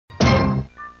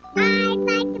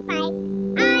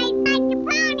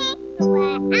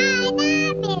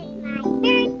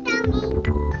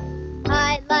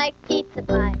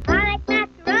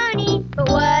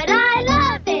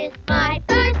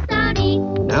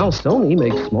Now Sony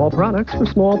makes small products for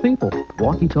small people.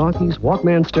 Walkie-talkies,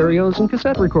 Walkman stereos, and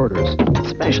cassette recorders.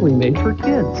 Specially made for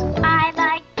kids. I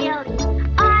like Billy.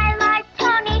 I like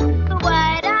Tony. But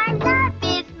what I love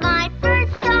is my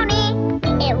first Sony.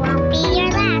 It won't be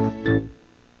your last.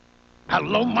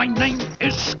 Hello, my name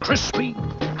is Crispy.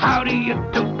 How do you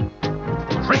do?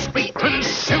 Crispy Critters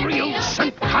cereal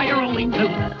entirely new.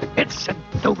 It's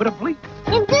indubitably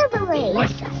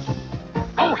delicious.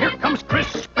 Oh, here comes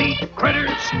Crispy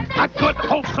Critters, a good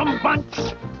wholesome bunch.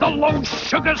 The low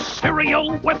sugar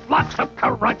cereal with lots of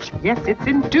crunch. Yes, it's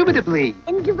indubitably.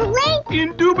 Indubitably?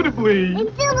 Indubitably.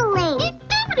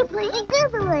 Indubitably.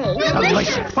 Indubitably.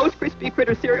 Delicious. Post Crispy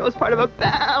Critter cereal is part of a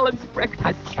balanced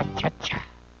breakfast. Cha-cha-cha.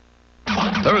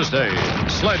 Thursday,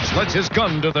 Sledge lets his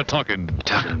gun do the talking.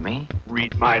 Talking to me?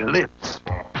 Read my lips.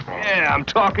 Yeah, I'm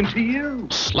talking to you.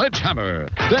 Sledgehammer.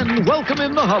 Then welcome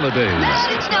in the holidays.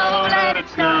 Let it snow, let it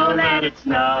snow, let it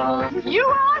snow.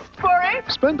 You asked for it.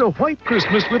 Spend a white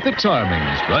Christmas with the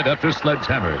Charmings right after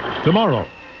Sledgehammer. Tomorrow.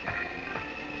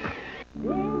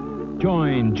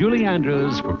 Join Julie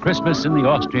Andrews for Christmas in the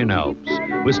Austrian Alps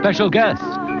with special guests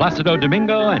Placido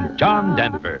Domingo and John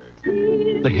Denver.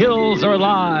 The hills are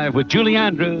alive with Julie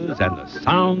Andrews and the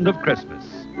sound of Christmas.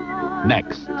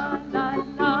 Next.